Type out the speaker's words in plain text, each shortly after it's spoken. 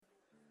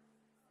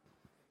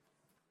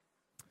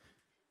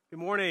Good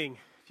morning.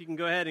 If you can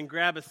go ahead and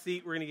grab a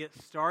seat, we're going to get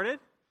started.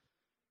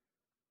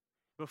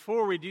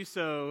 Before we do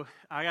so,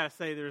 I got to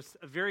say there's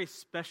a very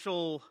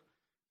special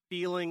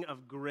feeling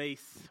of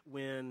grace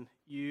when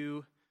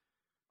you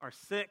are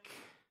sick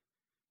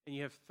and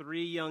you have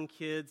 3 young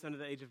kids under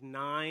the age of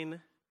 9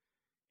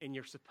 and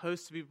you're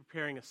supposed to be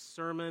preparing a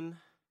sermon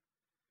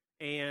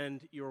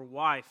and your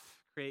wife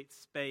creates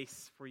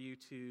space for you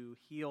to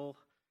heal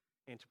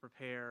and to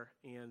prepare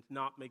and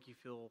not make you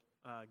feel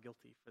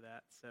guilty for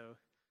that. So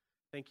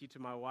thank you to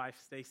my wife,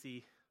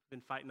 Stacy.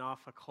 Been fighting off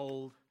a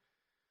cold.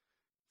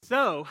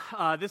 So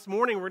this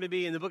morning we're going to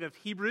be in the book of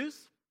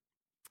Hebrews.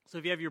 So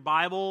if you have your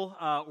Bible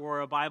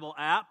or a Bible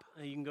app,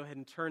 you can go ahead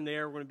and turn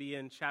there. We're going to be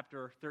in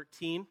chapter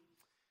 13.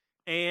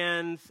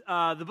 And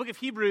the book of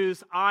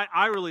Hebrews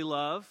I really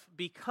love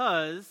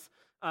because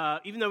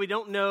even though we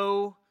don't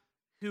know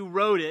who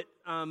wrote it,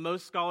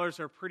 most scholars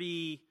are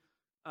pretty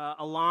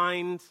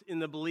aligned in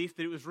the belief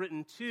that it was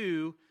written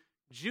to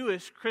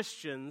Jewish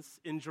Christians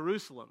in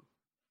Jerusalem.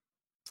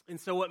 And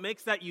so what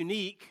makes that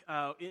unique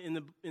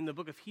in the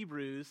book of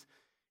Hebrews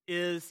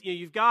is,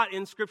 you've got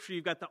in Scripture,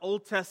 you've got the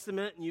Old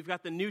Testament and you've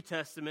got the New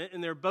Testament,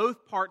 and they're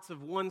both parts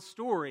of one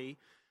story,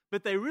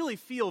 but they really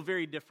feel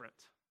very different.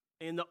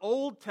 And the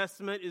Old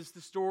Testament is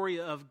the story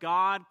of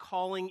God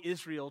calling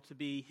Israel to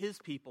be his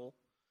people,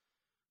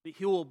 that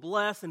he will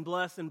bless and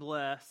bless and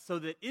bless so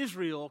that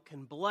Israel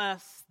can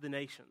bless the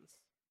nations.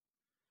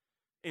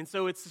 And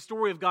so it's the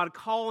story of God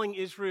calling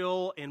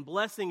Israel and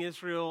blessing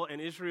Israel, and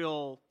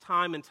Israel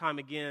time and time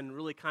again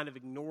really kind of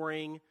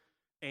ignoring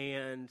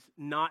and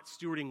not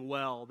stewarding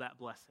well that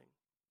blessing.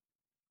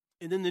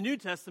 And then the New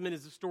Testament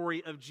is the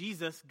story of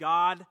Jesus,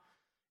 God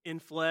in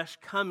flesh,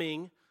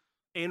 coming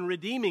and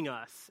redeeming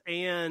us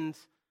and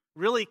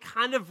really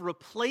kind of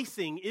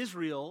replacing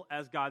Israel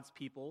as God's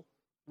people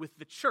with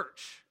the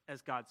church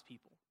as God's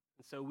people.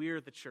 And so we are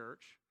the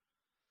church.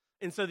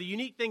 And so the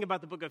unique thing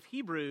about the book of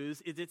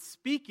Hebrews is it's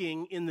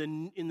speaking in the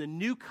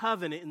New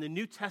Covenant, in the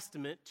New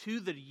Testament, to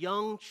the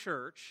young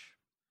church,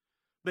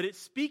 but it's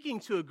speaking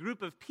to a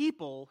group of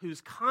people whose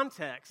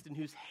context and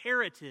whose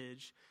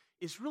heritage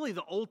is really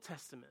the Old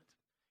Testament.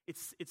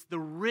 It's the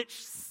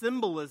rich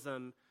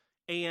symbolism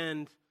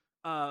and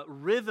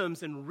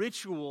rhythms and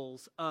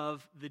rituals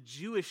of the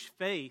Jewish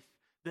faith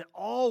that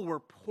all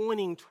were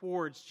pointing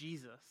towards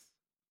Jesus.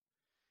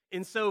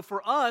 And so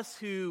for us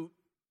who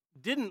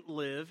didn't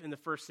live in the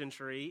first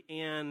century,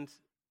 and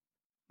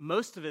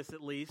most of us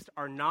at least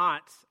are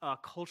not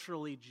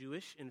culturally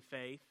Jewish in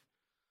faith,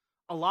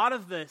 a lot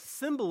of the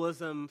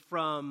symbolism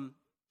from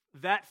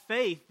that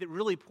faith that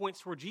really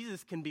points toward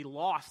Jesus can be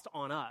lost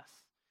on us.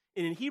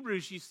 And in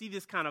Hebrews, you see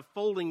this kind of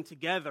folding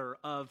together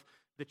of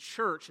the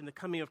church and the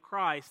coming of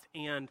Christ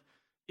and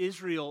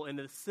Israel and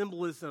the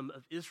symbolism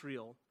of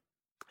Israel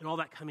and all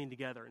that coming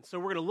together. And so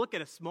we're going to look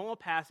at a small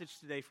passage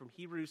today from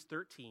Hebrews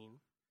 13.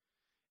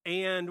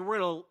 And we're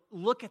going to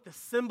look at the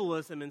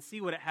symbolism and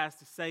see what it has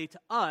to say to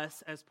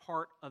us as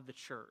part of the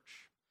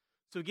church.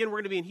 So again, we're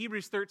going to be in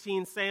Hebrews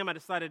 13. Sam, I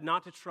decided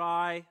not to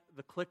try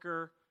the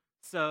clicker,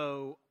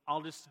 so I'll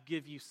just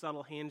give you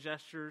subtle hand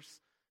gestures.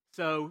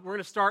 So we're going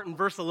to start in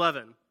verse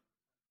 11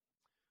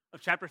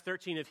 of chapter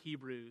 13 of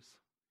Hebrews.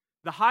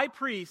 The high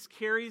priest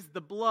carries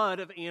the blood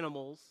of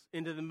animals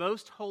into the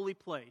most holy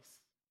place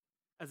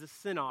as a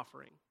sin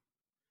offering,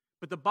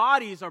 but the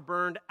bodies are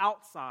burned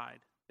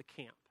outside the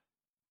camp.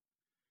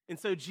 And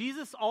so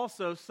Jesus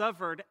also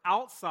suffered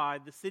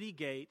outside the city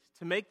gate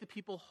to make the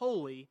people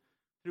holy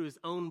through his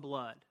own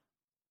blood.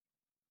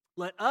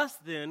 Let us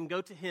then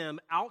go to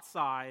him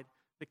outside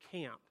the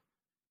camp,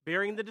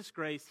 bearing the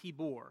disgrace he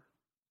bore.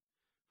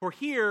 For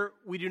here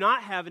we do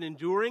not have an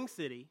enduring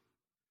city,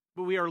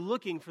 but we are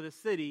looking for the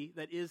city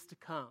that is to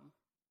come.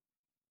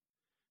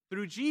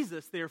 Through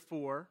Jesus,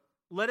 therefore,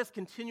 let us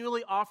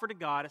continually offer to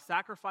God a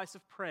sacrifice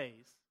of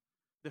praise,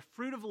 the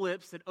fruit of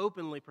lips that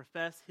openly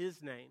profess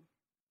his name.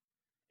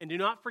 And do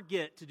not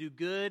forget to do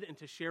good and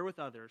to share with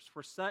others,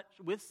 for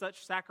with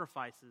such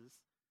sacrifices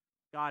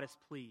God is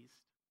pleased.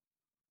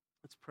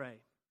 Let's pray.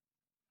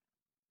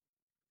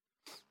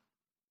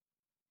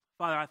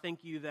 Father, I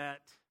thank you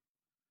that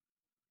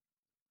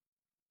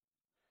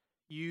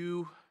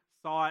you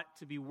saw it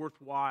to be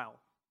worthwhile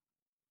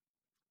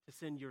to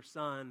send your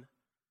Son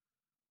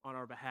on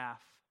our behalf.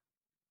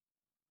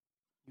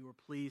 You were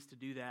pleased to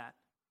do that.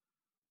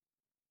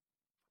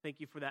 Thank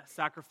you for that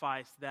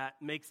sacrifice that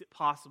makes it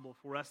possible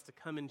for us to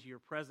come into your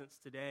presence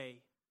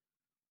today.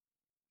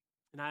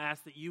 And I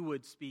ask that you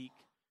would speak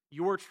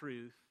your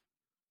truth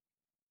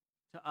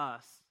to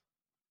us.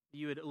 That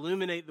you would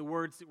illuminate the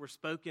words that were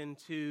spoken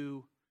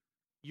to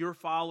your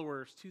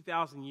followers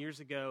 2,000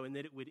 years ago, and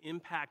that it would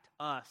impact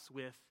us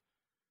with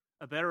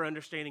a better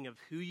understanding of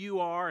who you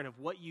are and of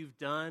what you've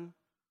done,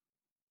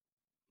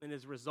 and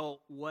as a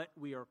result, what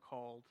we are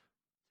called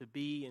to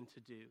be and to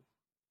do.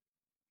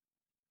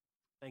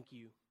 Thank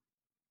you.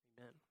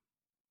 Amen.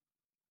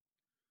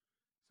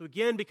 So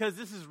again, because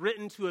this is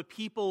written to a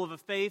people of a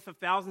faith of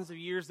thousands of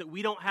years that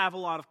we don't have a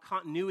lot of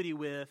continuity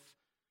with,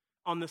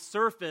 on the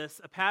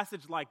surface, a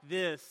passage like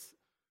this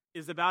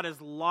is about as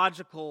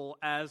logical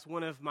as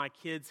one of my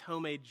kids'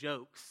 homemade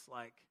jokes.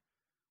 Like,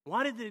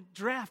 why did the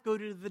giraffe go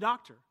to the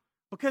doctor?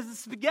 Because it's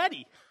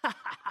spaghetti.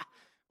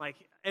 Like,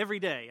 every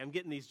day I'm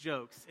getting these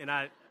jokes. And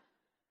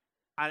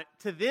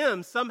to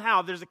them,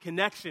 somehow there's a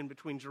connection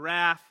between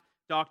giraffe,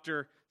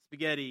 doctor,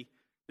 spaghetti.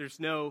 There's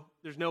no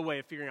way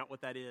of figuring out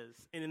what that is.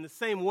 And in the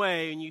same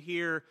way, when you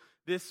hear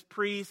this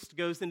priest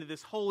goes into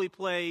this holy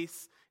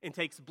place and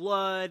takes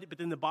blood, but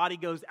then the body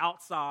goes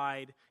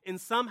outside,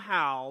 and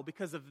somehow,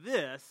 because of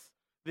this,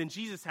 then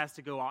Jesus has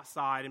to go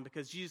outside, and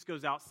because Jesus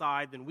goes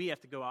outside, then we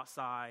have to go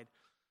outside.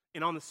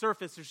 And on the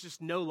surface, there's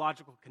just no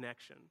logical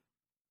connection.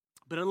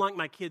 But unlike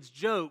my kids'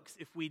 jokes,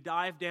 if we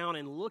dive down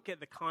and look at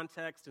the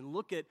context and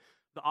look at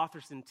the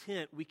author's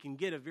intent, we can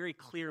get a very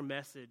clear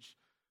message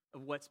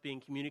of what's being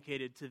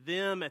communicated to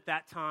them at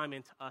that time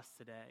and to us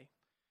today.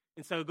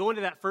 And so going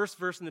to that first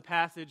verse in the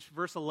passage,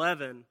 verse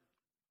 11,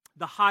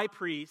 the high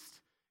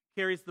priest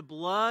carries the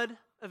blood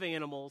of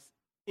animals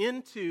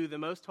into the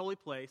most holy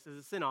place as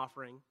a sin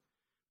offering,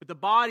 but the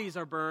bodies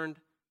are burned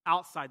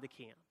outside the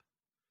camp.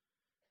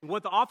 And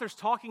what the author's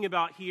talking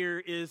about here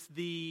is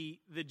the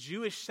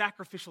Jewish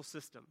sacrificial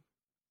system.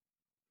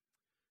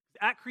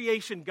 At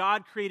creation,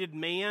 God created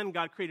man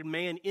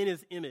in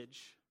his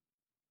image.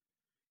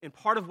 And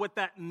part of what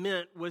that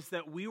meant was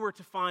that we were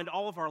to find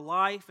all of our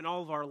life and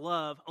all of our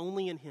love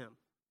only in him.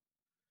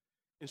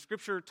 And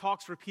Scripture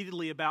talks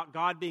repeatedly about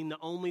God being the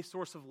only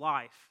source of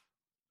life,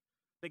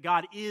 that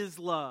God is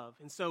love.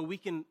 And so we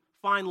can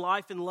find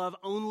life and love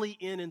only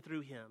in and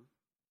through him.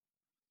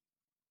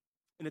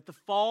 And at the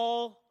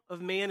fall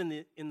of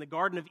man in the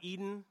Garden of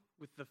Eden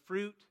with the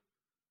fruit,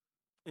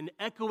 and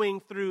echoing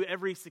through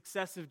every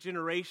successive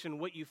generation,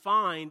 what you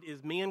find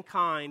is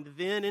mankind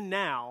then and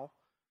now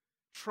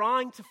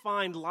trying to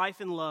find life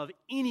and love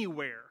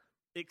anywhere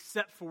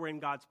except for in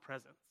God's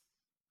presence.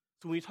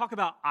 So when we talk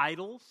about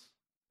idols,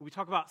 when we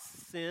talk about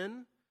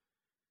sin,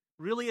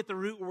 really at the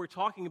root what we're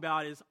talking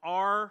about is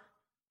our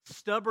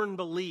stubborn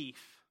belief,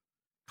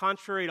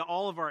 contrary to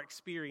all of our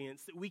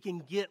experience, that we can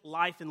get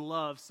life and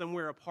love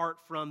somewhere apart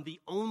from the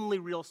only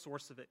real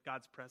source of it,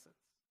 God's presence.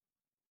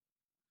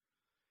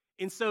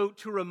 And so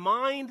to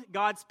remind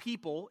God's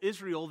people,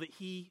 Israel, that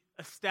he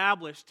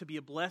established to be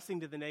a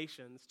blessing to the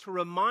nations, to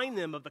remind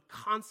them of the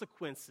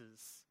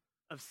consequences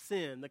of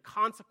sin, the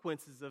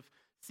consequences of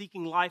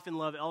seeking life and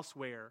love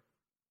elsewhere,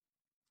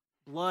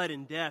 blood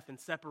and death and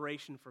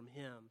separation from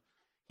him,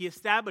 he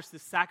established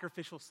this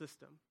sacrificial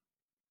system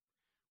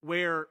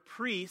where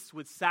priests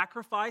would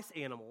sacrifice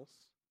animals,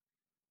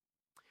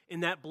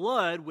 and that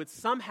blood would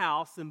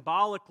somehow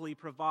symbolically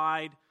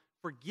provide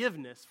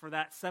forgiveness for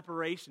that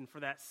separation, for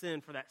that sin,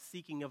 for that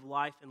seeking of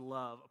life and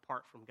love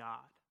apart from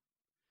God.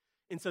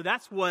 And so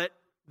that's what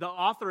the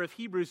author of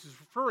Hebrews is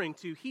referring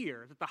to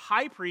here, that the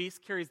high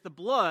priest carries the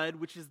blood,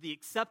 which is the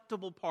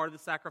acceptable part of the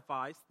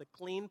sacrifice, the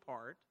clean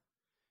part,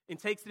 and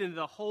takes it into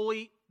the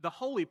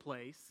holy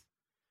place,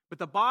 but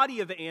the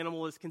body of the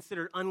animal is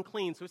considered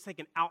unclean, so it's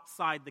taken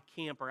outside the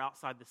camp or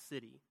outside the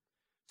city.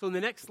 So in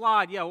the next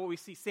slide, what we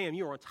see, Sam,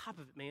 you are on top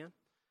of it, man.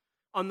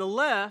 On the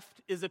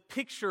left is a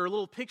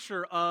little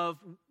picture of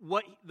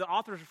what the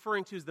author is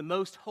referring to as the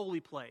most holy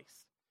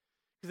place.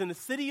 Because in the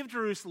city of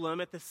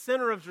Jerusalem, at the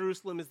center of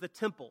Jerusalem is the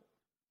temple.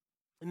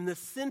 And in the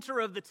center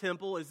of the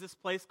temple is this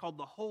place called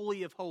the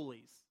Holy of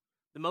Holies,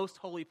 the most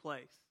holy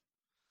place.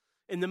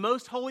 In the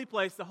most holy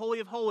place, the Holy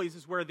of Holies,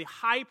 is where the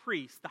high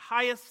priest, the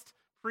highest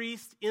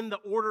priest in the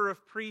order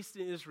of priests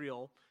in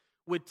Israel,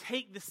 would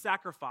take the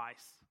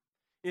sacrifice.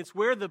 And it's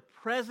where the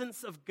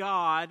presence of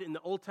God in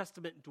the Old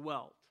Testament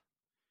dwelt.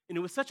 And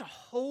it was such a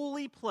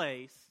holy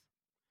place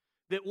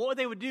that what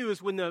they would do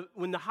is when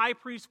the high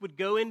priest would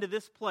go into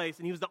this place,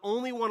 and he was the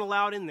only one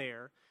allowed in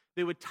there,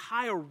 they would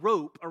tie a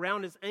rope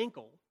around his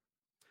ankle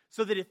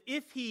so that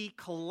if he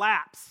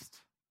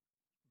collapsed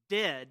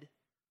dead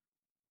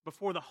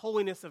before the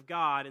holiness of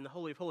God in the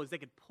Holy of Holies, they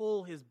could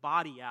pull his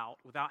body out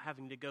without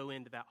having to go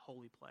into that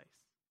holy place.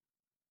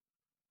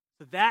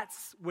 So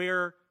that's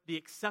where the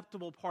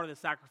acceptable part of the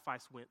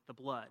sacrifice went, the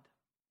blood.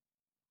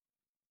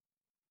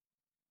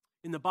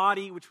 And the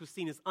body, which was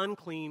seen as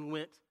unclean,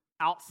 went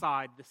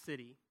outside the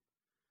city.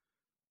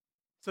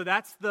 So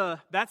that's the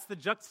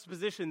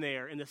juxtaposition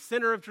there. In the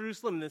center of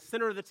Jerusalem, in the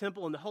center of the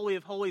temple, in the Holy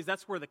of Holies,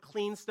 that's where the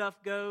clean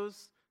stuff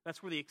goes.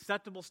 That's where the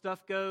acceptable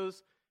stuff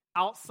goes.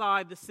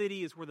 Outside the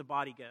city is where the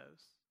body goes.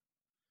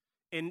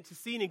 And to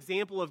see an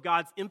example of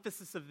God's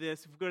emphasis of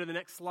this, if we go to the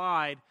next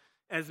slide,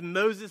 as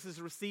Moses is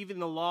receiving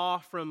the law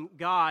from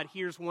God,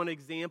 here's one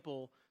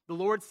example. The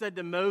Lord said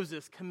to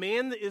Moses,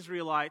 "Command the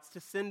Israelites to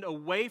send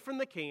away from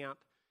the camp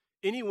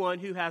anyone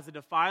who has a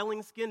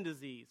defiling skin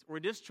disease or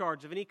a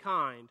discharge of any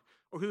kind,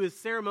 or who is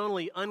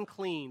ceremonially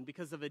unclean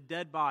because of a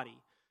dead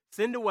body.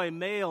 Send away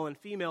male and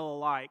female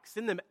alike.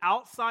 Send them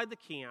outside the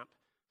camp,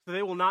 so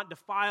they will not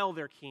defile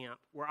their camp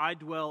where I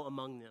dwell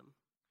among them."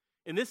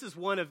 And this is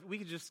we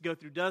could just go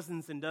through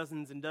dozens and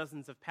dozens and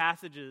dozens of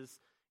passages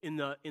in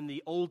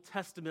the Old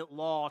Testament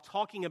law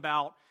talking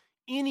about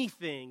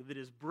anything that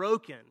is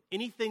broken,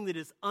 anything that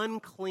is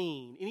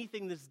unclean,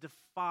 anything that is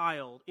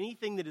defiled,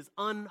 anything that is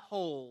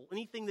unwhole,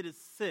 anything that is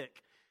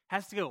sick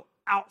has to go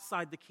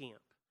outside the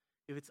camp.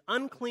 If it's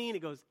unclean, it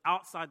goes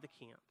outside the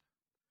camp.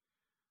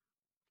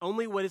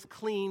 Only what is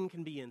clean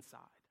can be inside.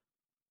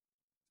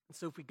 And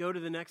so if we go to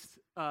the next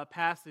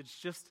passage,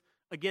 just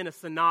again a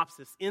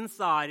synopsis.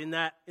 Inside, in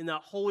that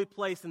holy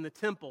place in the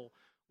temple,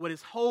 what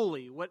is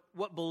holy, what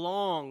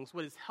belongs,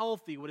 what is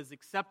healthy, what is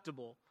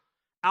acceptable.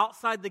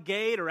 Outside the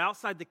gate or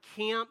outside the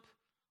camp,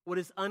 what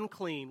is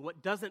unclean,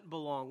 what doesn't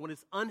belong, what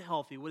is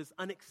unhealthy, what is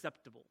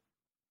unacceptable.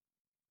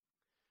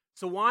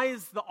 So why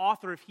is the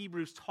author of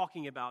Hebrews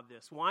talking about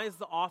this? Why is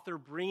the author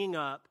bringing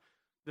up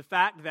the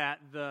fact that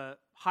the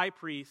high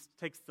priest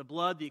takes the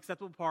blood, the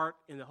acceptable part,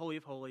 in the Holy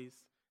of Holies,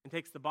 and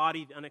takes the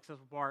body, the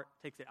unacceptable part,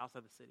 takes it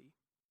outside the city?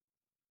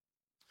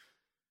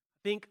 I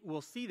think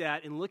we'll see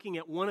that in looking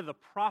at one of the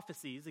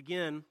prophecies.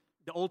 Again,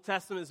 the Old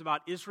Testament is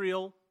about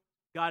Israel,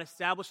 God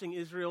establishing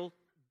Israel,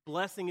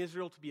 blessing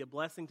Israel to be a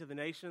blessing to the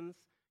nations,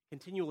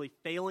 continually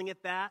failing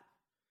at that.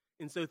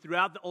 And so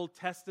throughout the Old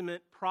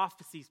Testament,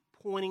 prophecies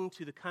pointing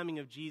to the coming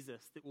of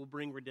Jesus that will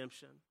bring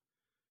redemption.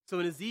 So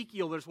in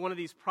Ezekiel, there's one of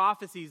these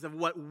prophecies of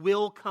what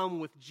will come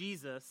with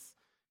Jesus.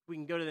 We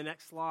can go to the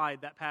next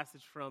slide, that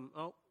passage from,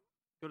 go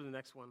to the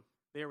next one.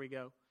 There we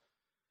go.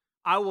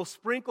 I will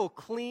sprinkle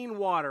clean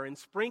water, and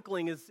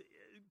sprinkling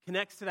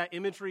connects to that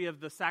imagery of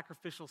the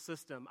sacrificial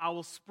system. I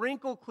will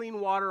sprinkle clean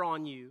water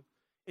on you,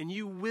 and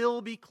you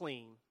will be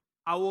clean.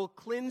 I will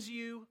cleanse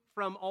you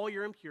from all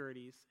your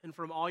impurities and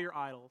from all your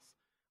idols.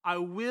 I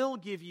will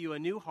give you a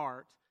new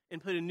heart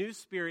and put a new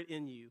spirit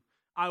in you.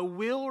 I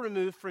will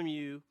remove from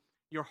you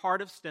your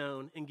heart of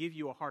stone and give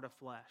you a heart of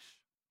flesh.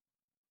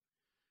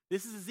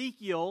 This is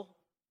Ezekiel,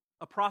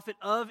 a prophet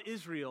of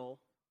Israel,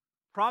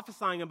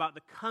 prophesying about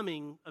the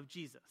coming of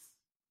Jesus.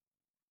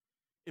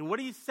 And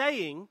what he's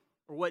saying,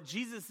 or what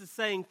Jesus is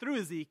saying through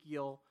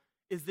Ezekiel,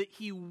 is that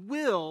he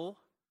will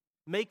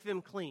make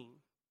them clean.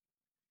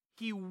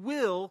 He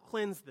will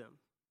cleanse them.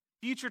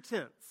 Future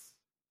tense.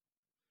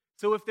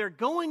 So if they're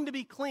going to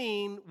be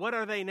clean, what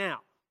are they now?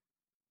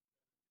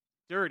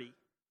 Dirty.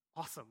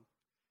 Awesome.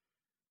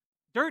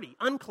 Dirty,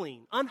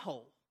 unclean,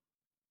 unwhole.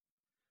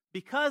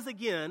 Because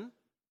again,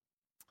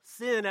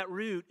 sin at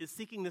root is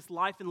seeking this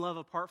life and love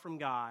apart from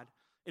God.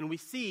 And we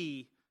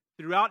see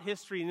throughout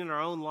history and in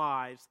our own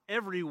lives,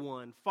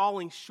 everyone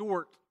falling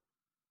short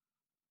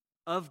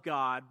of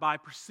God by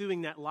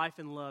pursuing that life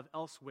and love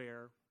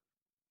elsewhere.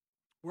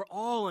 We're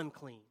all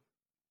unclean.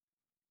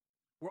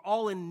 We're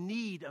all in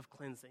need of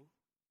cleansing.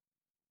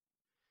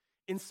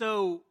 And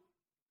so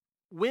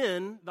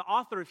when the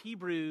author of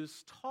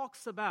Hebrews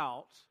talks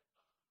about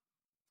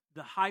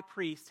the high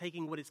priest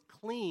taking what is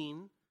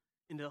clean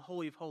into the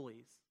Holy of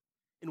Holies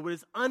and what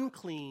is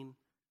unclean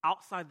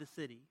outside the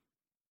city,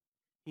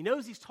 he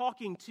knows he's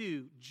talking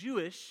to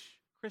Jewish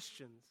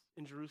Christians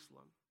in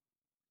Jerusalem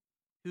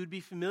who would be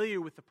familiar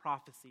with the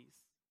prophecies.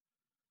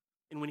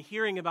 And when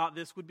hearing about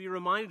this, would be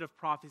reminded of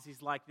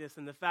prophecies like this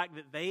and the fact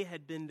that they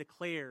had been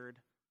declared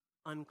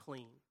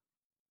unclean.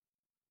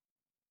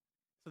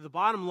 So the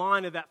bottom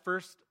line of that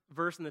first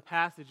verse in the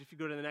passage, if you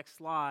go to the next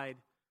slide,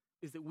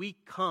 is that we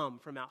come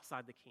from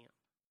outside the camp.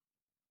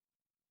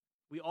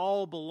 We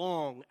all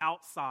belong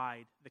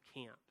outside the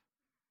camp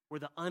where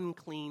the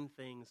unclean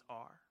things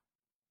are.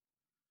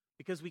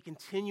 Because we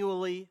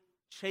continually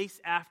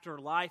chase after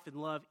life and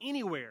love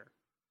anywhere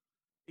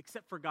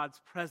except for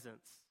God's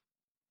presence.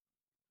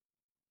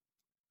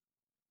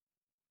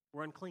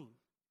 We're unclean.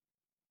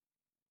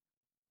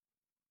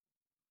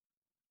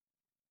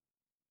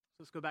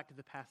 So let's go back to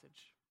the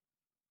passage.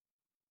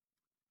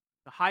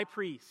 The high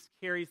priest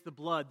carries the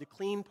blood, the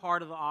clean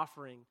part of the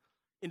offering,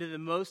 into the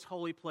most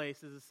holy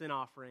place as a sin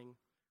offering,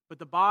 but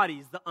the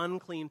bodies, the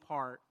unclean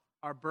part,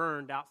 are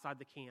burned outside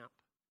the camp.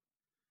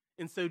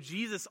 And so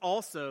Jesus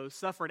also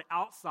suffered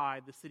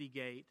outside the city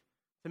gate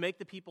to make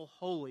the people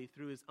holy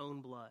through his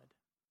own blood.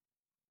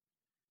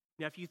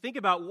 Now, if you think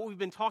about what we've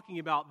been talking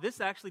about,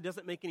 this actually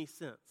doesn't make any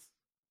sense.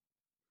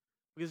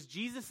 Because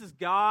Jesus is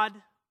God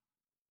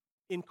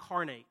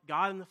incarnate,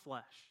 God in the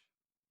flesh.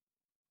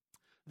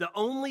 The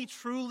only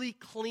truly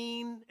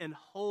clean and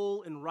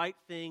whole and right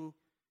thing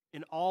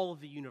in all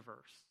of the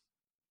universe.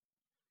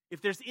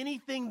 If there's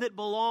anything that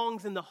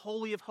belongs in the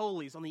Holy of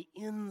Holies on the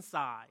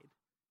inside,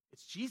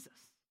 it's Jesus.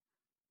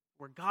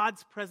 Where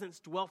God's presence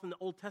dwelt in the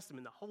Old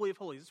Testament, the Holy of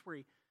Holies,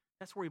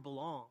 that's where he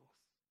belongs.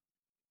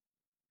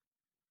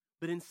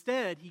 But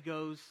instead, he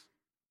goes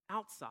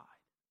outside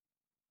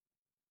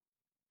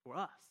for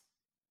us.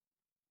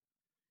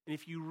 And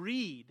if you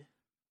read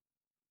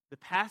the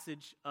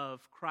passage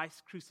of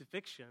Christ's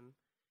crucifixion,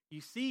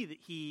 you see that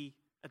he,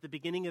 at the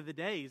beginning of the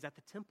day, is at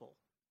the temple.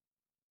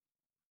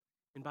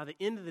 And by the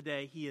end of the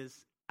day, he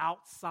is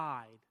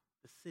outside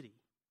the city,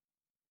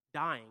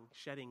 dying,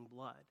 shedding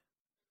blood.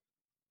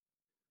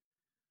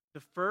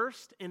 The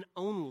first and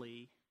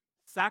only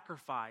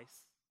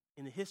sacrifice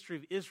in the history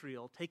of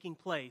Israel taking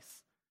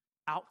place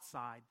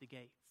outside the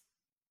gates.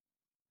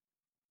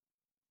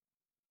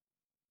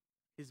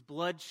 His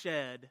blood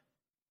shed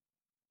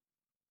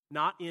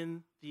not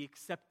in the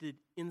accepted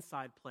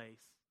inside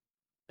place,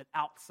 but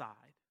outside,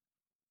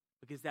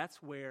 because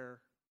that's where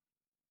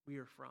we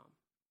are from.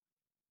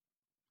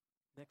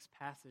 Next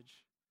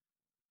passage.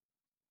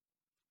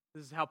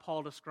 This is how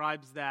Paul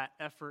describes that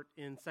effort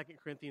in 2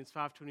 Corinthians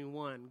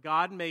 5:21.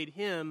 God made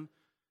him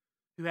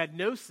who had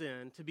no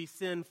sin to be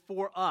sin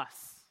for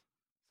us,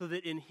 so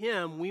that in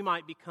him we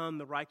might become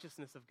the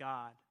righteousness of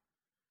God.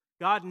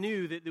 God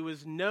knew that there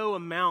was no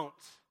amount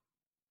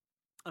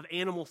of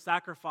animal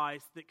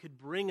sacrifice that could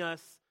bring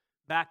us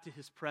back to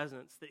his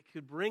presence, that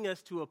could bring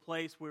us to a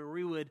place where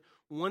we would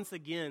once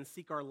again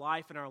seek our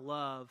life and our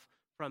love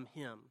from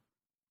him.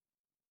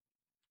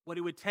 What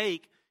it would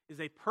take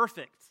is a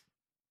perfect,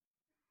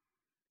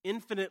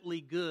 infinitely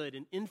good,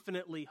 and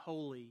infinitely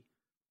holy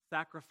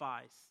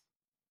sacrifice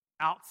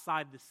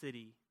outside the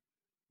city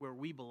where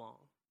we belong.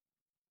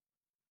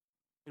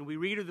 And we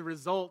read of the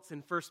results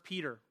in 1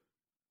 Peter.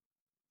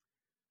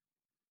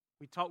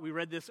 We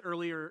read this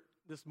earlier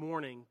this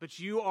morning. But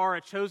you are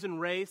a chosen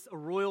race, a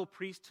royal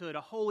priesthood,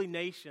 a holy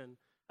nation,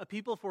 a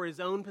people for his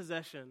own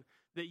possession,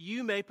 that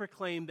you may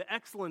proclaim the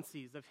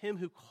excellencies of him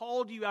who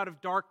called you out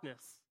of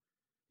darkness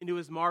into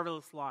his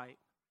marvelous light.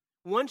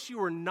 Once you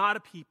were not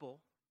a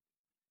people,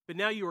 but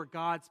now you are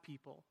God's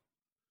people.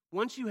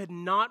 Once you had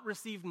not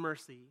received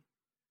mercy,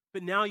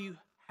 but now you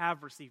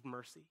have received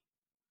mercy.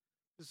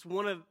 This is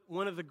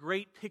one of the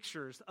great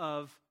pictures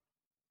of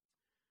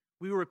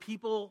we were a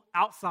people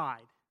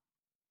outside.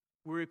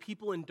 We were a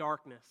people in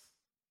darkness.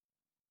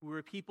 We were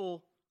a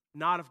people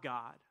not of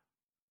God.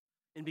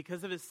 And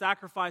because of his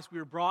sacrifice, we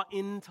were brought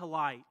into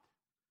light.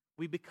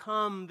 We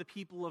become the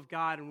people of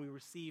God and we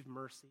receive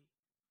mercy.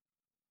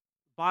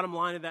 Bottom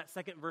line of that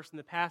second verse in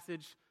the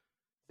passage is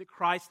that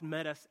Christ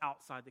met us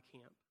outside the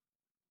camp.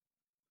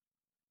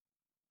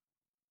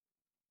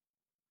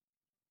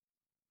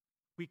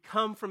 We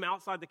come from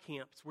outside the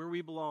camps where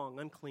we belong,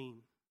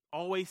 unclean,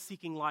 always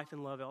seeking life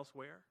and love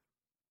elsewhere.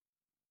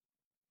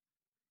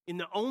 In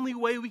the only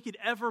way we could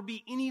ever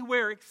be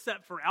anywhere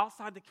except for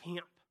outside the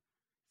camp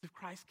is if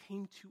Christ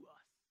came to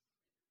us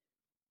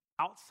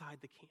outside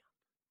the camp.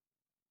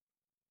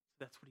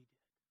 That's what he did.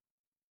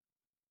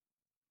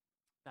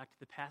 Back to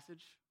the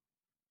passage.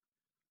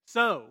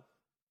 So,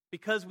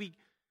 because we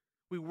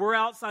were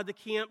outside the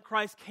camp,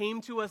 Christ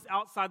came to us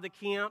outside the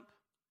camp.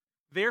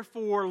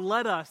 Therefore,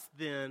 let us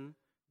then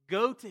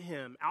go to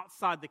him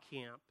outside the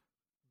camp,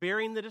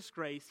 bearing the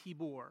disgrace he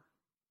bore.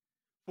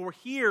 For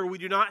here we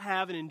do not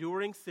have an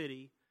enduring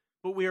city,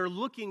 but we are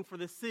looking for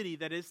the city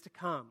that is to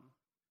come.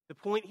 The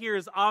point here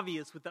is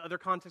obvious with the other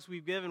context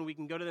we've given. We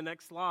can go to the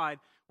next slide.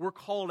 We're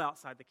called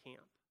outside the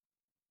camp.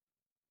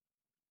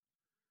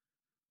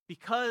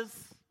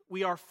 Because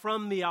we are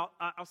from the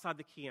outside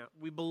the camp,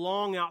 we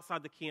belong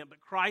outside the camp,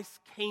 but Christ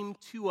came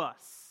to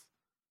us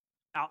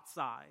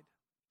outside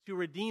to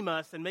redeem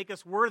us and make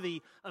us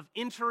worthy of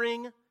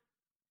entering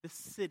the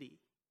city.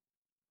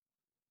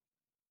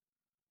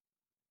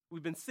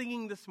 We've been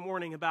singing this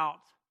morning about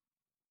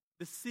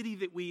the city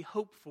that we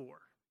hope for.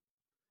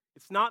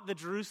 It's not the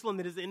Jerusalem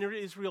that is in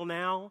Israel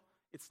now.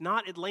 It's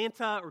not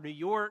Atlanta or New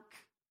York.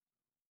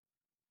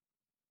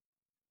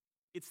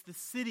 It's the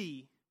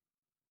city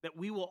that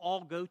we will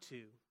all go to.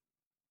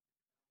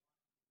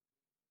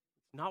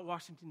 It's not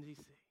Washington,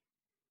 D.C.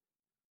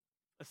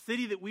 A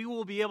city that we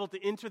will be able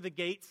to enter the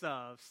gates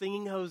of,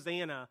 singing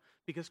Hosanna,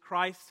 because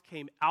Christ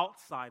came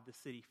outside the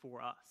city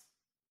for us.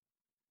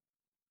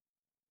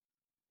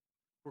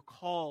 We're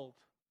called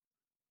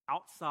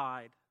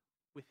outside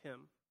with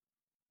him.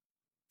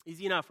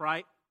 Easy enough,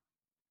 right?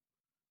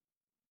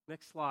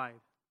 Next slide.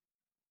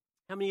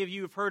 How many of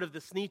you have heard of The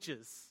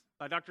Sneetches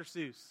by Dr.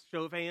 Seuss?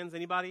 Show of hands,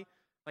 anybody?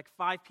 Like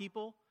 5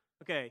 people?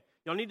 Okay,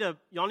 y'all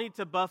need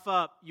to buff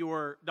up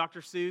your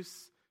Dr.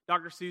 Seuss.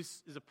 Dr.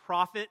 Seuss is a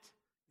prophet.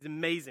 He's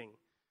amazing.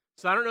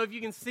 So I don't know if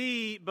you can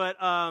see, but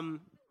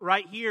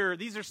right here,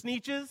 these are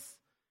Sneetches,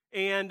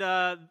 and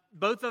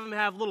both of them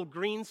have little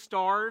green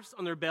stars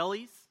on their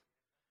bellies.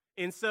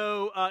 And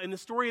so in the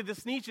story of the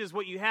Sneetches,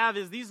 what you have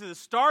is these are the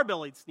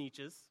star-bellied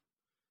Sneetches,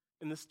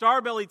 and the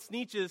star-bellied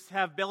Sneetches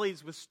have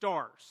bellies with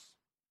stars.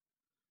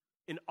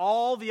 And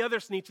all the other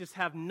Sneetches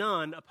have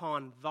none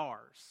upon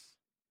theirs.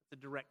 It's a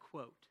direct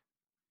quote.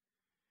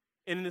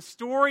 And in the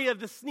story of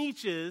the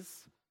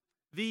Sneetches,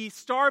 the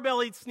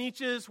star-bellied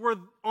Sneetches were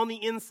on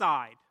the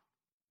inside.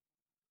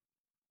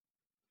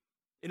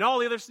 And all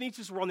the other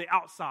Sneetches were on the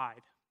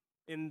outside.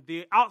 And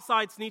the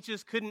outside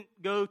Sneetches couldn't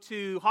go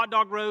to hot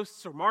dog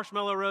roasts or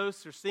marshmallow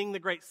roasts or sing the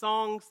great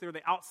songs. They were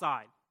the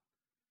outside.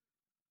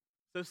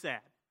 So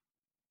sad.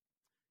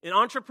 An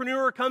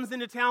entrepreneur comes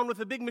into town with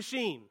a big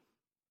machine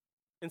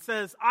and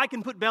says, I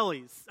can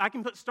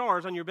put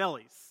stars on your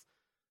bellies.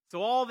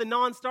 So all the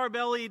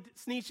non-star-bellied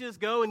Sneetches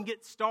go and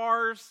get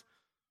stars.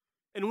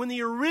 And when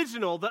the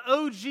original, the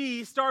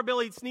OG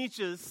star-bellied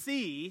Sneetches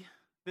see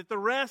that the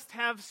rest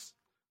have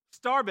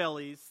star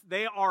bellies,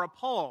 they are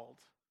appalled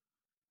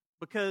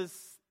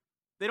because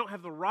they don't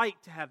have the right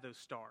to have those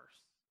stars.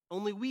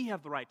 Only we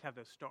have the right to have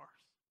those stars.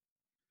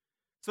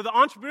 So the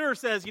entrepreneur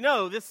says,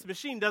 this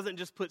machine doesn't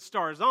just put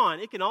stars on,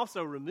 it can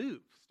also remove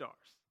stars.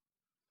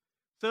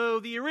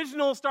 So the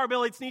original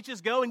star-bellied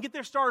Sneetches go and get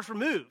their stars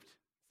removed.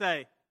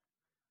 Say,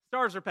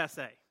 stars are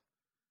passé.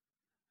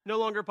 No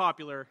longer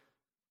popular.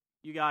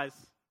 You guys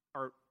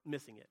are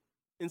missing it.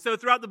 And so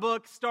throughout the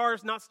book,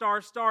 stars, not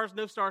stars, stars,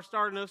 no stars,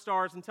 star, no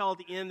stars, until at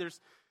the end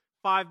there's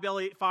five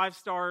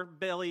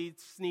star-bellied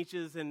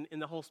Sneetches in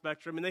the whole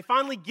spectrum. And they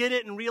finally get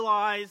it and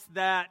realize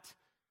that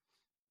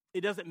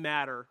it doesn't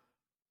matter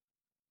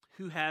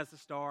who has a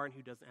star and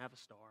who doesn't have a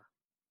star.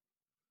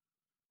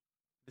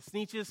 The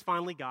Sneetches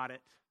finally got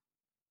it,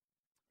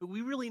 but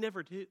we really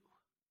never do.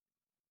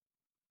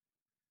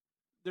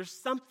 There's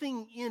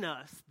something in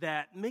us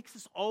that makes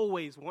us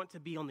always want to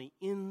be on the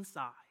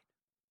inside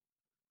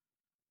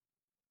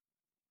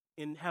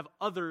and have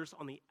others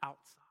on the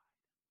outside.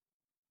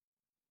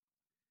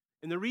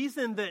 And the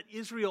reason that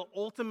Israel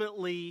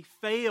ultimately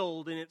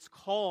failed in its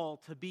call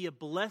to be a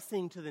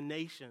blessing to the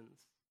nations,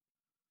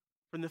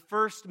 from the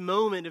first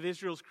moment of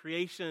Israel's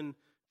creation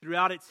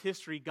throughout its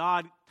history,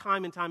 God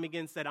time and time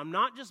again said, I'm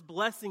not just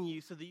blessing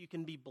you so that you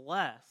can be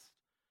blessed.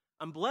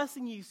 I'm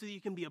blessing you so that you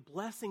can be a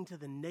blessing to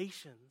the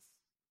nations.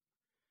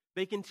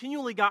 They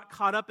continually got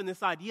caught up in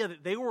this idea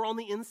that they were on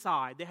the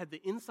inside. They had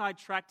the inside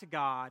track to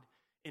God,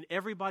 and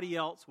everybody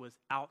else was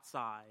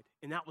outside.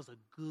 And that was a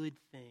good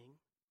thing.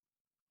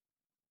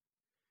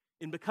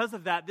 And because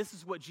of that, this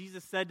is what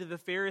Jesus said to the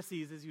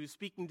Pharisees as he was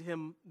speaking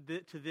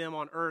to them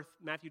on earth,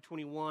 Matthew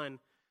 21.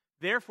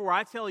 Therefore,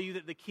 I tell you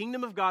that the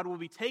kingdom of God will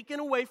be taken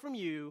away from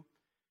you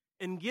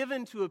and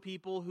given to a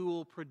people who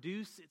will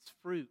produce its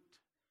fruit.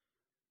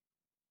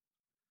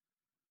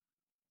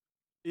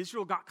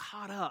 Israel got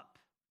caught up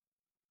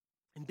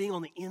in being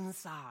on the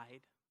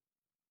inside.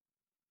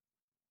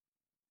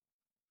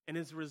 And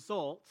as a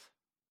result,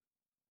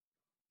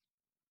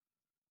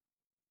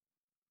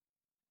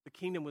 the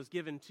kingdom was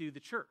given to the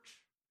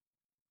church.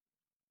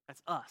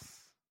 That's us.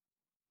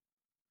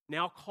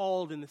 Now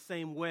called in the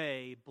same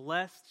way,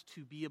 blessed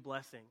to be a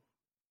blessing.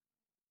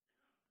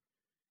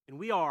 And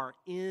we are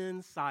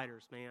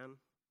insiders, man.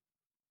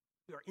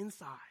 We are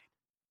inside.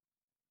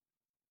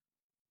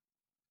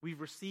 We've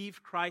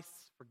received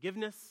Christ's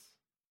forgiveness,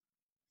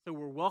 so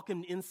we're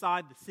welcomed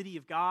inside the city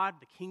of God,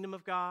 the kingdom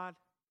of God.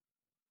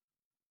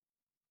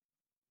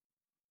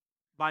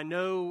 By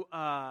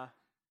no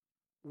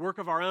work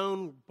of our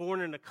own,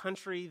 born in a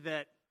country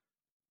that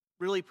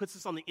really puts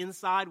us on the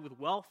inside with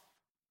wealth.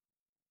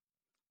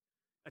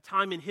 A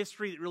time in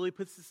history that really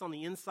puts us on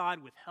the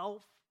inside with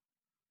health.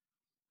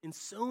 In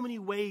so many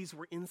ways,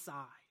 we're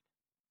inside.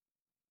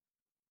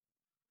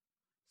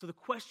 So the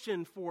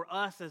question for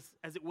us,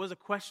 as it was a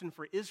question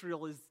for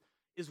Israel,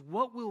 is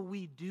what will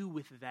we do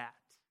with that?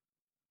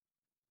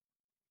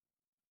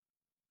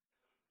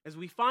 As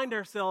we find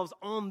ourselves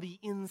on the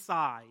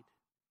inside,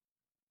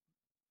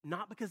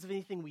 not because of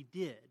anything we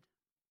did,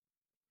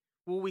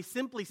 will we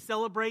simply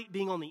celebrate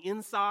being on the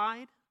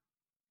inside?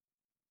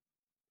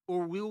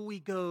 Or will we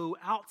go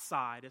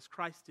outside as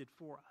Christ did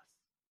for us?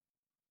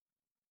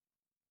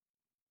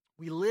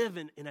 We live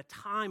in a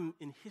time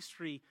in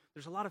history,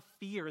 there's a lot of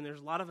fear and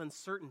there's a lot of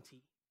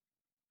uncertainty.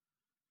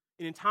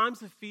 And in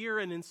times of fear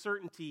and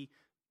uncertainty,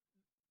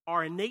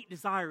 our innate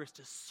desire is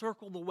to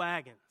circle the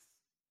wagons,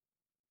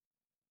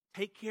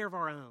 take care of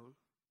our own.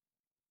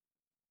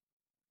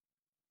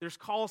 There's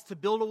calls to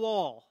build a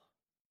wall,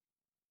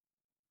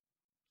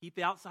 keep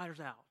the outsiders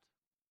out.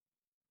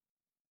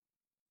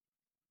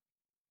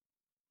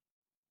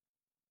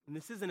 And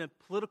this isn't a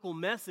political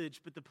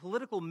message, but the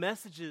political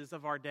messages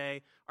of our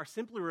day are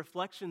simply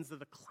reflections of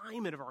the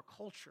climate of our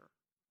culture.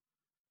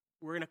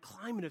 We're in a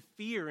climate of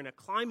fear, in a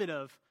climate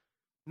of,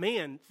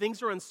 man,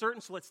 things are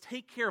uncertain, so let's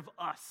take care of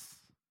us.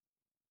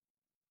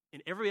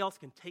 And everybody else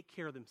can take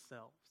care of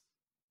themselves.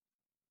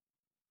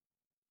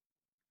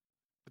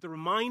 But the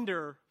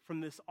reminder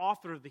from this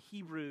author of the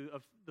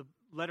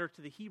letter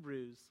to the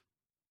Hebrews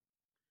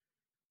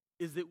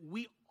is that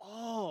we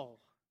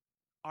all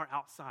are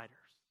outsiders.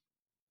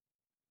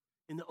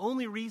 And the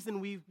only reason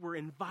we were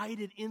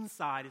invited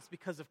inside is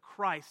because of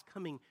Christ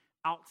coming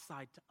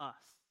outside to us.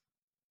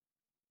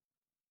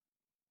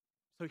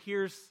 So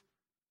here's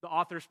the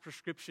author's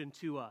prescription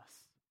to us.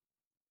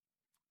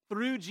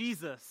 Through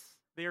Jesus,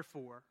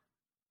 therefore,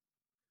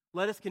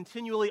 let us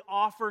continually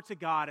offer to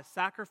God a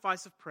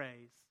sacrifice of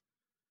praise,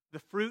 the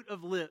fruit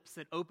of lips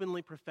that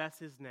openly profess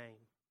his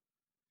name.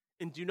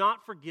 And do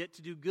not forget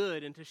to do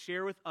good and to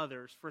share with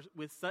others, for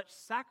with such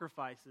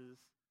sacrifices,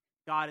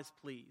 God is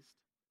pleased.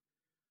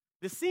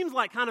 This seems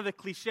like kind of a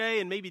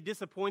cliche and maybe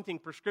disappointing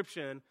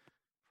prescription.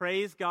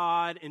 Praise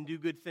God and do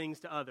good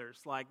things to others.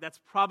 Like, that's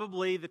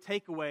probably the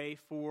takeaway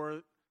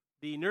for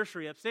the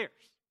nursery upstairs.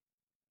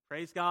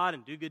 Praise God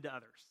and do good to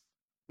others.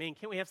 Man,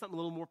 can't we have something a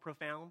little more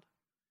profound?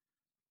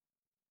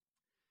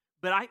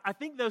 But I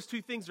think those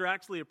two things are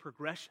actually a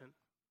progression.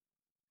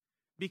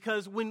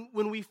 Because when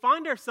we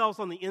find ourselves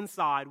on the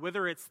inside,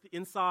 whether it's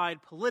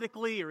inside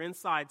politically or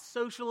inside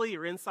socially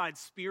or inside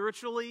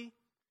spiritually,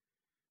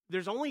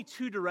 there's only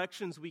two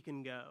directions we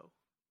can go.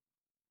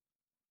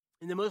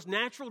 And the most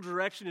natural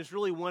direction is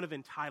really one of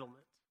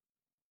entitlement.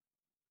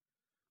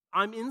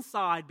 I'm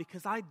inside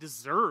because I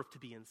deserve to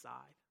be inside.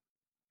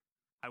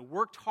 I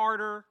worked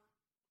harder,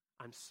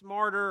 I'm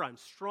smarter, I'm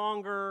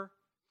stronger,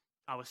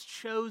 I was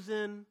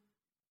chosen.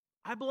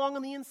 I belong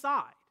on the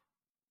inside.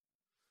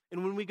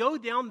 And when we go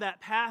down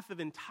that path of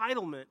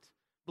entitlement,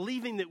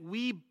 believing that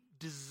we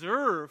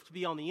deserve to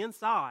be on the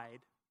inside,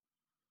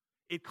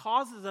 it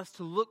causes us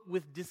to look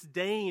with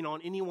disdain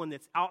on anyone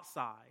that's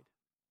outside.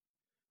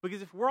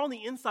 Because if we're on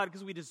the inside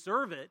because we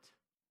deserve it,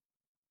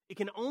 it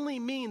can only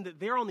mean that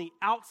they're on the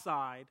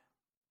outside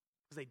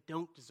because they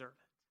don't deserve it.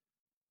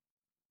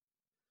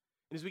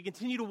 And as we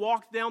continue to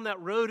walk down that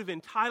road of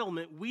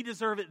entitlement, we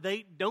deserve it,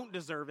 they don't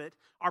deserve it,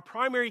 our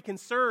primary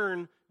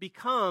concern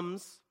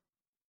becomes,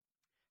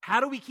 how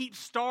do we keep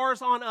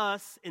stars on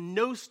us and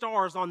no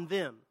stars on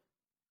them?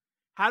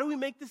 How do we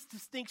make this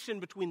distinction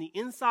between the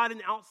inside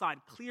and outside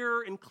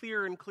clearer and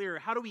clearer and clearer?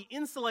 How do we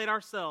insulate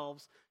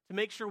ourselves to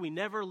make sure we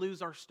never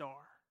lose our star?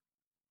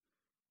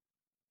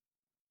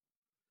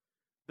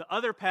 The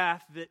other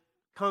path that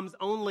comes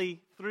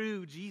only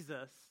through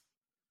Jesus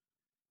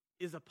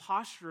is a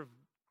posture of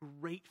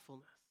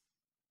gratefulness.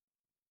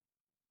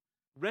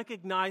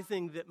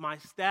 Recognizing that my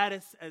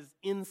status as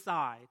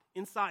inside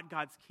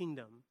God's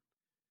kingdom,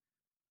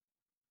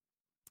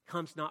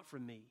 comes not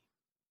from me.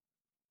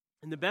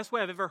 And the best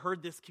way I've ever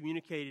heard this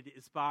communicated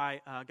is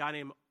by a guy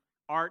named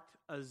Art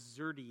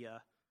Azurdia.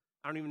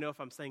 I don't even know if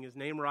I'm saying his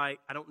name right.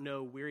 I don't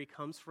know where he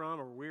comes from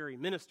or where he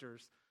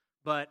ministers,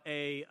 but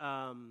a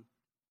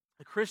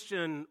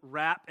Christian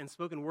rap and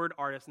spoken word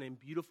artist named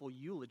Beautiful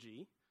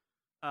Eulogy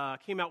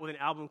came out with an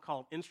album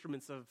called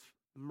Instruments of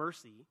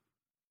Mercy.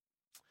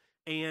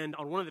 And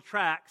on one of the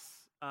tracks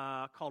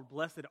called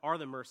Blessed Are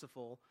the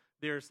Merciful,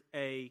 there's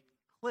a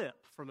clip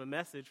from a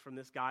message from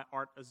this guy,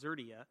 Art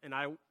Azurdia. And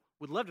I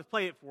would love to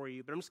play it for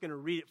you, but I'm just going to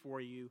read it for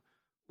you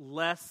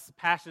less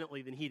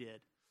passionately than he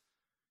did.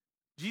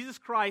 Jesus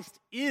Christ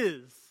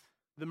is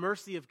the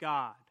mercy of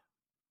God.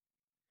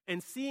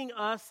 And seeing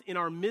us in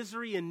our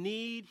misery and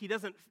need, he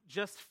doesn't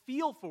just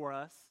feel for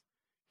us,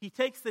 he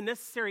takes the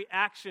necessary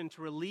action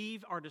to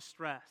relieve our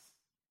distress.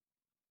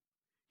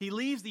 He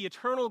leaves the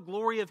eternal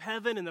glory of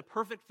heaven and the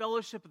perfect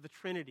fellowship of the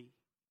Trinity.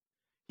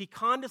 He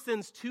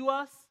condescends to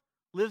us,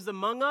 lives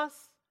among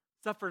us,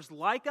 suffers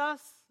like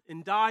us,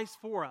 and dies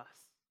for us.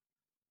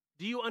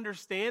 Do you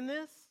understand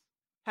this?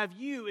 Have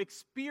you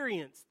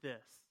experienced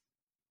this?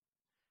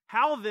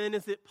 How then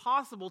is it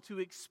possible to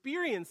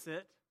experience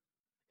it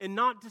and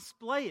not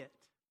display it?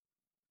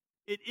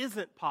 It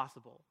isn't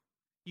possible.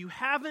 You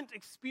haven't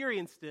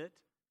experienced it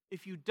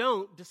if you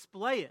don't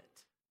display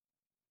it.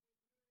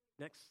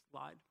 Next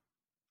slide.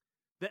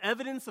 The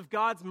evidence of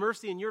God's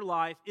mercy in your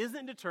life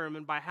isn't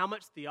determined by how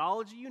much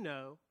theology you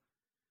know,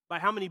 by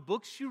how many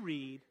books you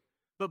read,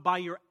 but by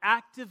your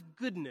active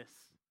goodness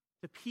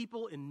to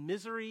people in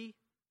misery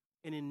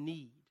and in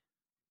need.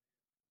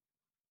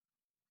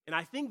 And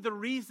I think the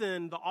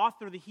reason the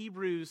author of the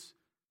Hebrews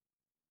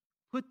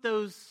put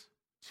those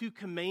two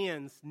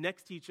commands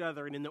next to each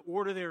other and in the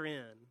order they're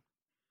in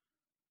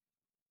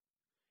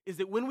is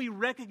that when we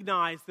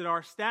recognize that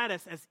our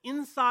status as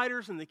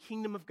insiders in the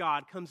kingdom of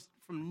God comes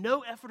from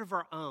no effort of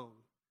our own,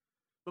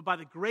 but by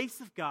the grace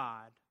of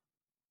God,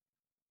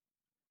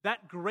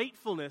 that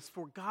gratefulness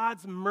for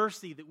God's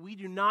mercy that we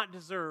do not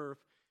deserve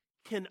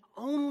can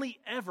only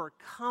ever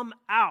come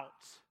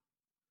out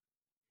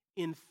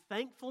in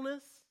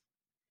thankfulness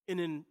and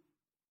in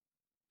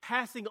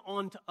passing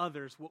on to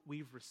others what we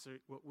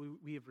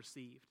have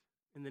received.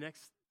 And the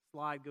next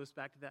slide goes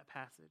back to that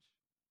passage.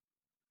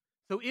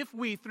 So if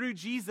we, through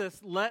Jesus,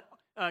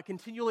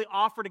 continually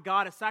offer to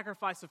God a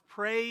sacrifice of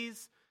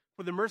praise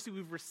for the mercy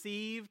we've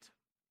received,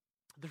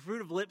 the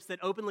fruit of lips that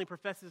openly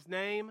profess his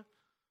name,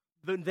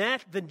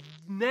 the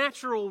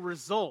natural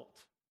result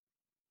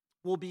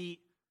will be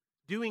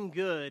doing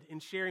good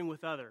and sharing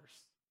with others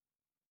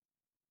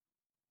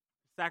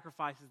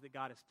sacrifices that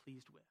God is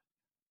pleased with.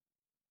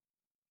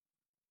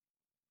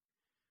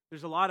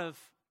 There's a lot of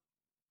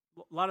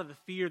the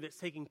fear that's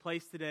taking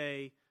place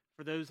today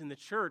for those in the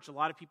church. A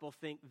lot of people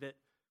think that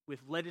with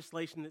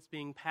legislation that's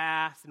being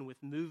passed and with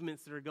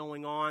movements that are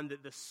going on,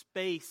 that the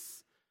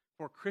space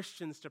for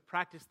Christians to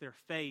practice their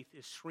faith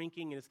is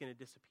shrinking and it's going to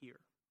disappear.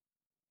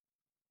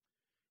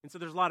 And so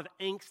there's a lot of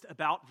angst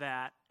about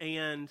that,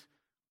 and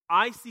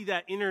I see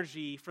that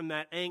energy from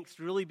that angst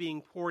really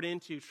being poured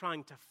into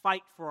trying to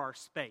fight for our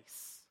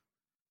space.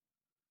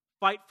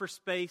 Fight for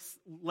space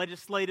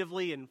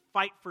legislatively and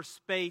fight for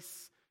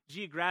space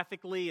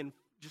geographically and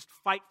just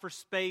fight for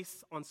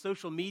space on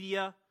social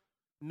media,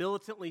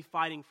 militantly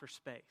fighting for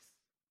space.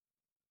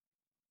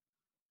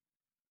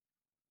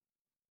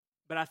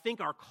 But I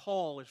think our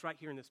call is right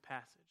here in this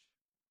passage.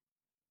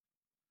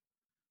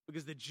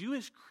 Because the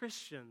Jewish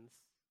Christians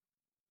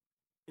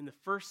in the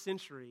first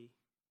century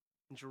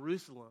in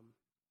Jerusalem,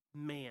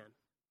 man,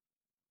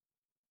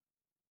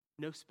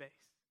 no space.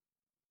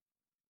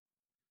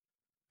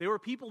 They were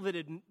people that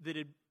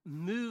had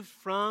moved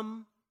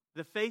from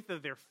the faith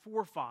of their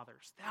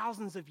forefathers,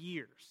 thousands of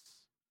years,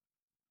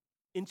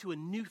 into a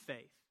new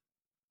faith,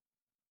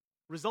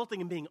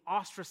 resulting in being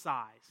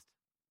ostracized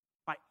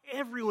by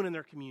everyone in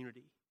their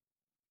community.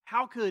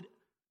 How could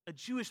a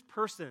Jewish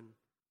person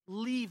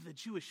leave the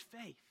Jewish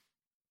faith.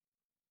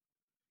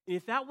 And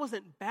if that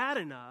wasn't bad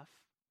enough,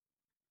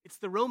 it's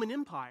the Roman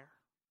Empire.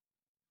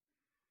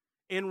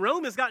 And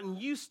Rome has gotten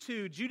used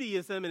to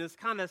Judaism and is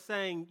kind of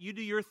saying, you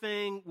do your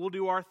thing, we'll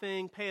do our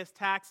thing, pay us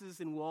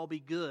taxes, and we'll all be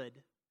good.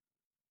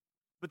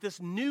 But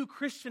this new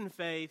Christian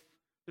faith,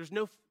 there's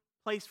no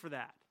place for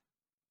that.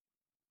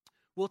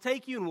 We'll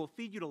take you and we'll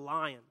feed you to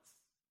lions.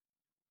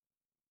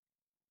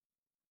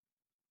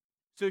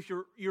 So if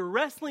you're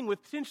wrestling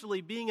with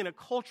potentially being in a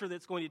culture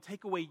that's going to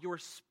take away your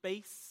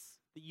space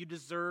that you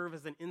deserve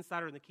as an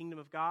insider in the kingdom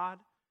of God,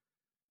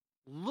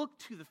 look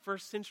to the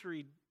first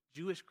century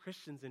Jewish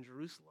Christians in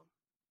Jerusalem.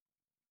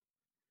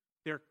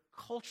 Their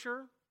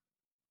culture,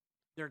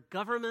 their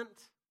government,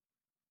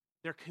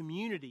 their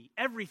community,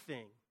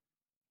 everything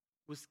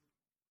was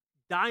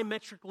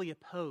diametrically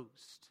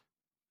opposed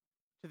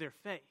to their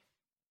faith.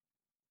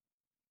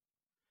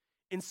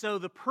 And so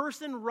the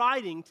person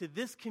writing to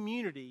this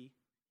community,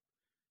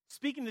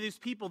 speaking to these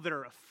people that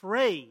are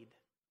afraid,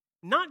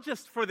 not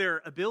just for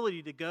their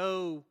ability to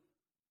go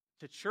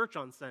to church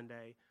on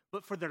Sunday,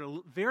 but for their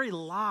very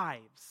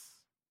lives.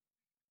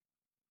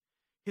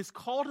 His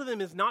call to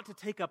them is not to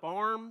take up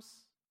arms.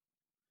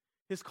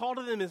 His call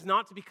to them is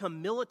not to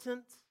become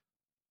militant.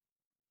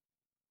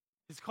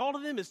 His call to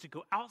them is to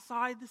go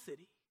outside the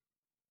city,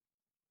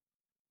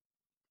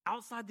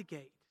 outside the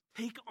gate,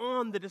 take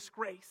on the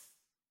disgrace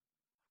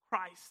of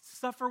Christ,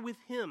 suffer with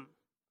him,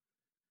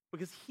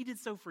 because he did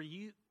so for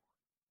you.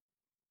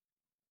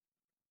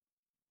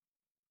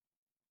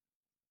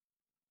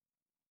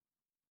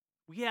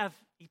 We have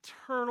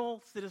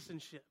eternal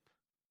citizenship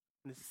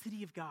in the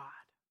city of God.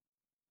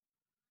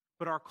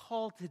 But our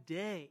call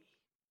today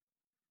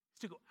is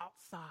to go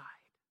outside.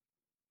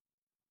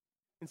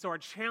 And so our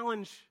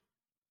challenge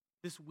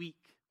this week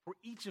for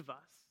each of us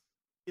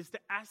is to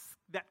ask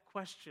that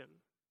question.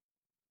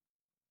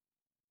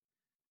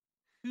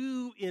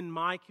 Who in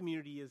my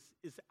community is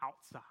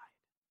outside?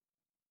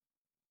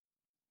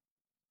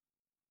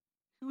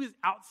 Who is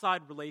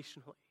outside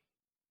relationally?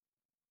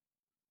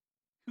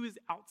 Who is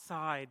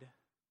outside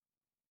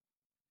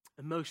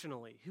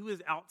emotionally? Who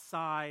is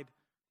outside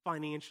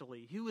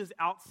financially? Who is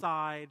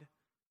outside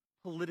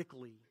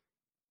politically?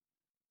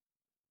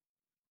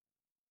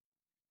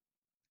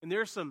 And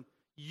there are some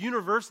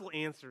universal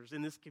answers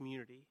in this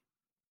community.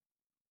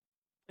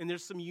 And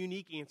there's some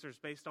unique answers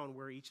based on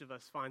where each of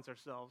us finds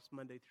ourselves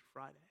Monday through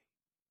Friday.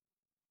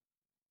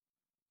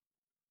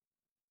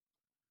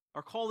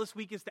 Our call this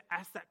week is to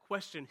ask that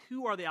question,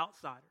 who are the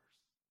outsiders?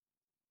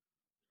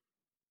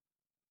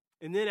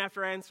 And then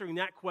after answering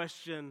that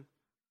question,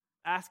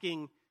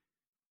 asking,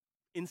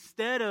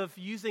 instead of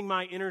using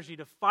my energy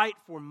to fight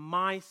for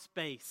my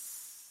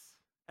space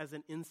as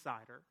an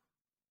insider,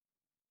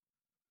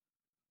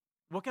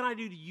 what can I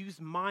do to use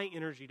my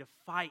energy to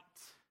fight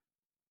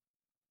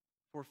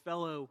for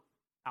fellow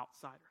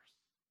outsiders?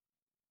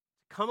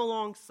 To come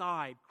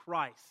alongside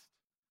Christ,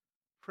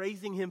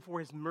 praising him for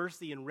his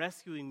mercy and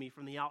rescuing me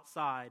from the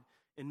outside,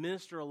 and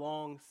minister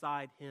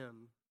alongside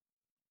him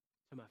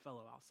to my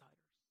fellow outsiders.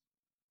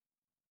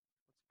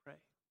 Let's pray.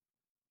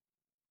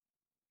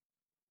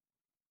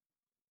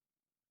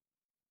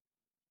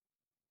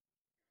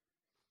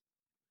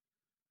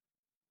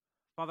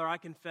 Father, I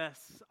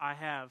confess I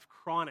have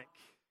chronic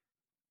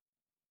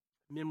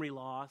memory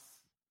loss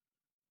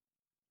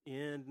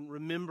in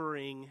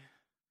remembering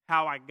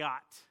how I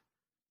got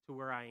to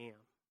where I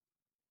am.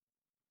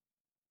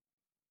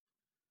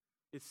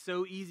 It's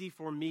so easy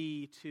for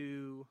me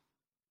to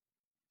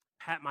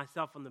pat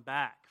myself on the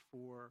back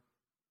for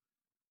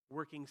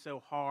working so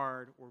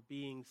hard or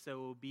being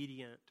so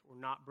obedient or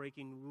not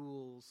breaking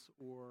rules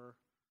or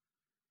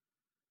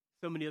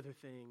so many other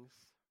things.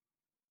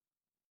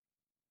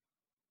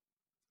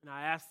 And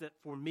I ask that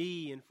for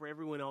me and for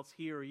everyone else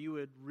here, you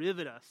would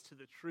rivet us to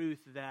the truth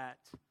that,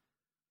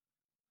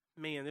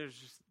 man,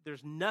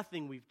 there's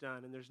nothing we've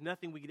done and there's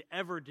nothing we could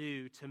ever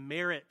do to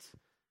merit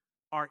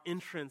our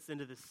entrance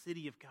into the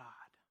city of God.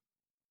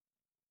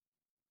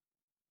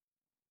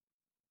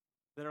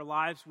 That our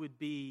lives would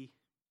be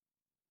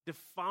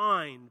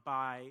defined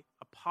by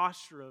a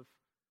posture of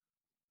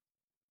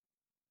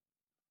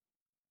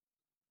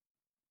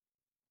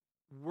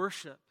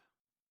worship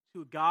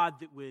to a God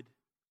that would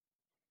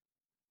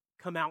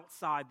come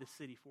outside the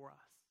city for us.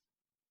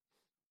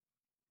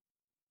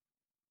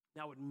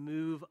 That would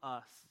move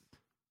us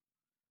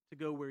to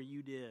go where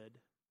you did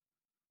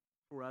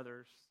for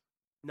others,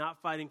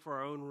 not fighting for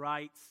our own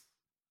rights,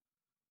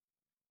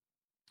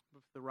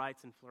 but for the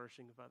rights and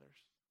flourishing of others.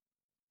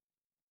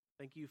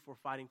 Thank you for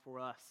fighting for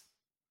us.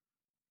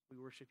 We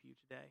worship you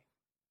today.